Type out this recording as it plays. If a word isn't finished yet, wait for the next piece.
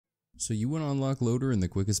So you want to unlock Loader in the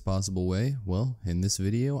quickest possible way? Well, in this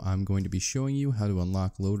video, I'm going to be showing you how to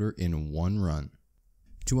unlock Loader in one run.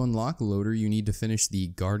 To unlock Loader, you need to finish the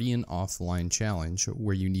Guardian Offline Challenge,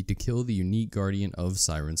 where you need to kill the unique Guardian of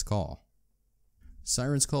Siren's Call.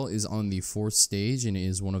 Siren's Call is on the 4th stage and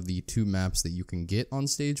is one of the 2 maps that you can get on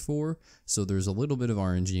stage 4, so there's a little bit of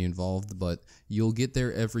RNG involved, but you'll get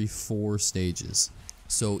there every 4 stages.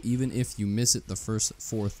 So even if you miss it the first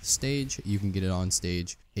 4th stage, you can get it on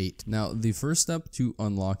stage 8. Now, the first step to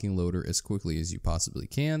unlocking Loader as quickly as you possibly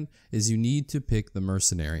can is you need to pick the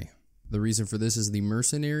Mercenary. The reason for this is the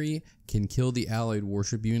Mercenary can kill the allied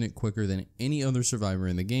warship unit quicker than any other survivor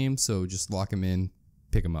in the game, so just lock him in,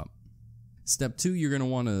 pick him up. Step 2, you're going to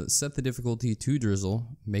want to set the difficulty to Drizzle,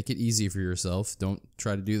 make it easy for yourself, don't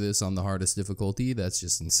try to do this on the hardest difficulty, that's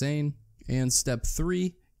just insane. And step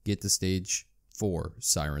 3, get to stage 4,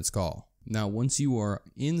 Siren's Call. Now once you are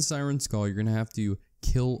in Siren's Call, you're going to have to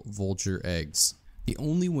kill vulture eggs. The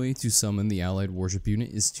only way to summon the allied warship unit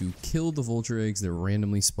is to kill the vulture eggs that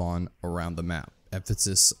randomly spawn around the map,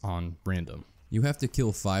 emphasis on random. You have to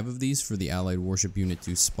kill 5 of these for the allied warship unit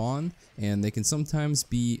to spawn, and they can sometimes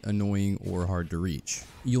be annoying or hard to reach.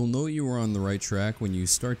 You'll know you are on the right track when you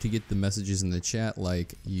start to get the messages in the chat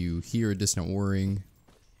like you hear a distant whirring.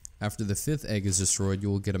 After the 5th egg is destroyed, you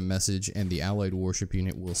will get a message and the allied warship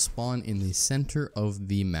unit will spawn in the center of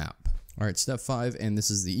the map. Alright, step 5, and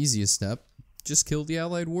this is the easiest step, just kill the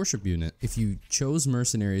allied warship unit. If you chose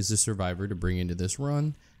Mercenary as a survivor to bring into this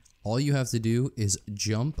run, all you have to do is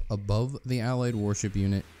jump above the allied warship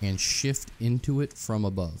unit and shift into it from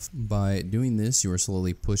above. By doing this, you are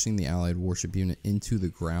slowly pushing the allied warship unit into the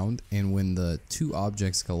ground, and when the 2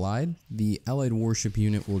 objects collide, the allied warship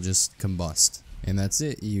unit will just combust. And that's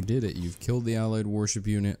it, you did it. You've killed the allied warship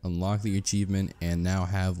unit, unlocked the achievement, and now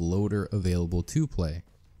have Loader available to play.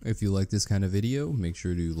 If you like this kind of video, make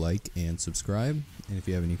sure to like and subscribe, and if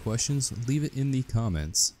you have any questions, leave it in the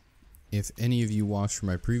comments. If any of you watched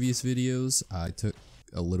my previous videos, I took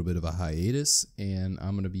a little bit of a hiatus, and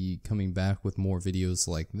I'm going to be coming back with more videos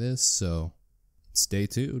like this, so stay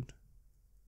tuned.